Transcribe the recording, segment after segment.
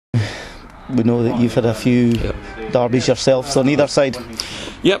we know that you've had a few derbies yourselves on either side.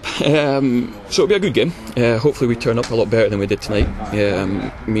 Yep, so it'll be a good game. Hopefully we turn up a lot better than we did tonight.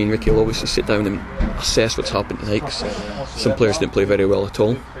 Me and Ricky will obviously sit down and assess what's happened tonight, 'cause some players didn't play very well at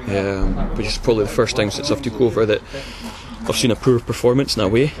all, which is probably the first time since I've took over that I've seen a poor performance in a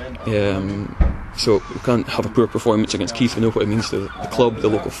way. So we can't have a poor performance against Keith. We know what it means to the club, the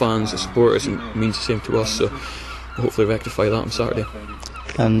local fans, the supporters, and it means the same to us, so we'll hopefully rectify that on Saturday.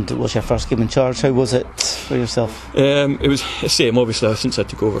 And it was your first game in charge. How was it for yourself? It was the same, obviously, since I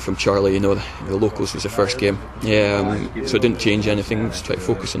took over from Charlie. You know, the locals was the first game, so it didn't change anything. Just try to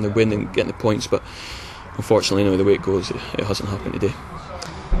focus on the win and getting the points, but unfortunately, the way it goes, it hasn't happened today.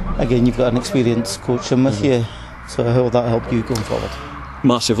 Again, you've got an experienced coach in with you, so how will that help you going forward?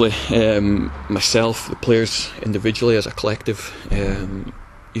 Massively. Myself, the players individually, as a collective,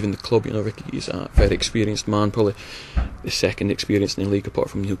 even the club. Ricky is a very experienced man, probably the second experienced in the league apart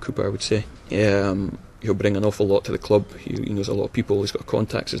from Neil Cooper, I would say. He'll bring an awful lot to the club. He knows a lot of people, he's got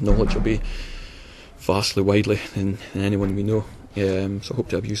contacts, his knowledge will be vastly widely than anyone we know. So I hope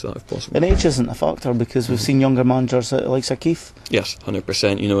to abuse that if possible. And age isn't a factor, because we've seen younger managers like Keith. Yes,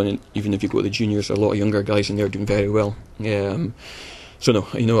 100%. And even if you go to the juniors, there are a lot of younger guys and they're doing very well. So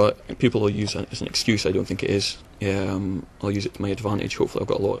no, people will use it as an excuse. I don't think it is. I'll use it to my advantage. Hopefully I've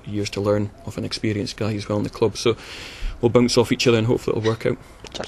got a lot of years to learn of an experienced guy as well in the club, so we'll bounce off each other and hopefully it'll work out.